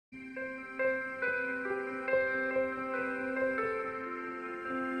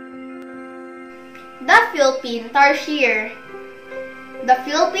The Philippine Tarsier. The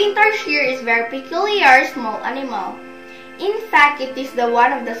Philippine Tarsier is a very peculiar small animal. In fact, it is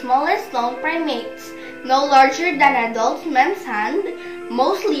one of the smallest known primates. No larger than an adult man's hand,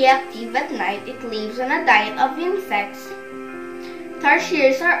 mostly active at night, it lives on a diet of insects.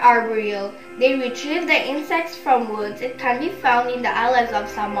 Tarsiers are arboreal. They retrieve the insects from woods. It can be found in the islands of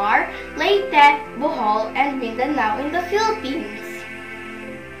Samar, Leyte, Bohol, and Mindanao in the Philippines.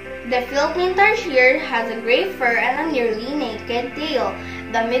 The Philippine Tarsier has a gray fur and a nearly naked tail.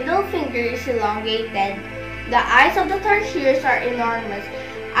 The middle finger is elongated. The eyes of the tarsiers are enormous.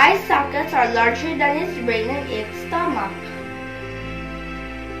 Eye sockets are larger than its brain and its stomach.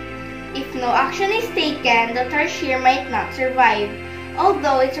 If no action is taken, the tarsier might not survive,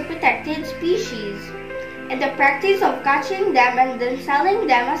 although it's a protected species. And the practice of catching them and then selling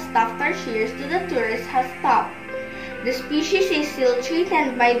them as stuffed tarsiers to the tourists has stopped. The species is still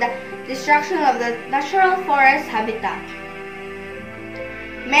threatened by the destruction of the natural forest habitat.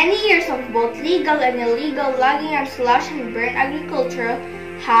 Many years of both legal and illegal logging and slash and burn agriculture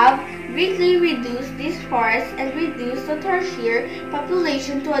have greatly reduced these forests and reduced the tarsier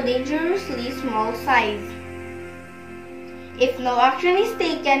population to a dangerously small size. If no action is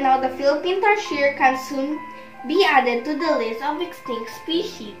taken now, the Philippine tarsier can soon be added to the list of extinct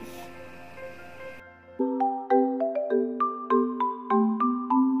species.